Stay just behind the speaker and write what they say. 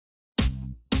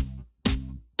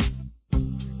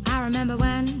I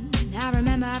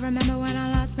remember when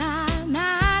I lost my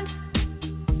mind.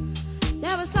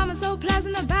 There was something so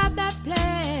pleasant about that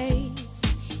place.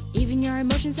 Even your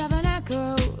emotions have an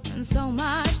echo in so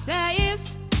much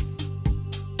space.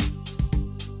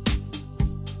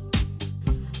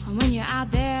 And when you're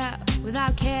out there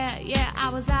without care, yeah, I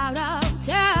was out of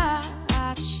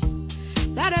touch.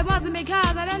 But it wasn't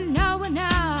because I didn't know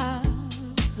enough.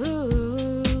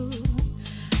 Ooh,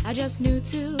 I just knew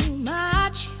too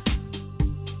much.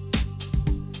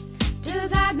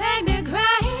 Does that make me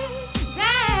crazy?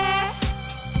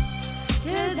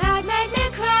 Does that make me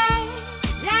crazy?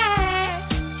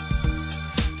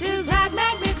 Does that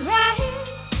make me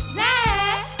crazy?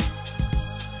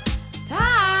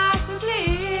 Possibly.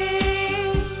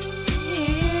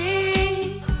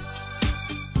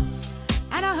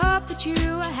 And I hope that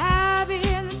you are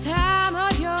having the time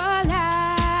of your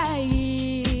life.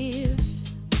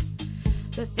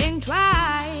 So think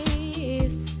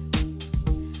twice.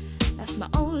 That's my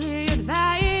only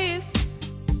advice.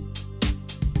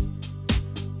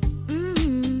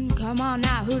 Come on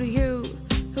now, who do you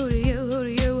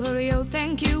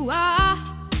think you are?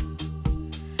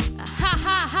 Ha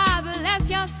ha ha, bless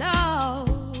your soul.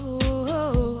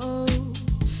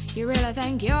 You really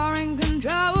think you're in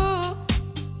control?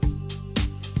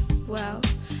 Well,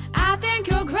 I think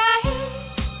you're crazy.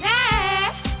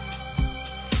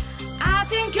 I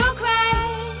think you're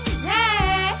crazy.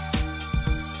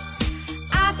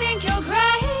 I think you're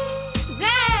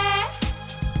crazy,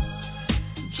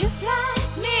 just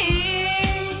like me.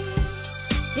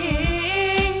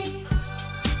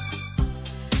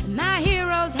 My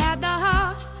heroes had the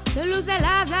heart to lose their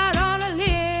lives out on a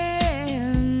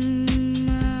limb.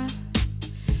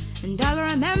 And all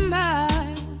I remember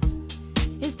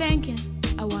is thinking,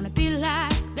 I wanna be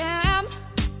like them.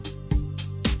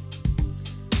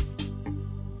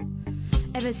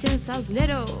 Ever since I was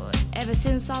little,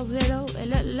 it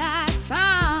looked like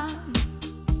fun.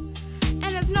 And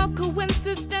there's no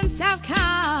coincidence how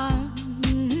come.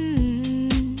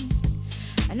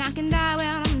 And I can die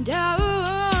when I'm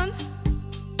done.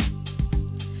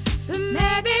 But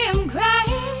maybe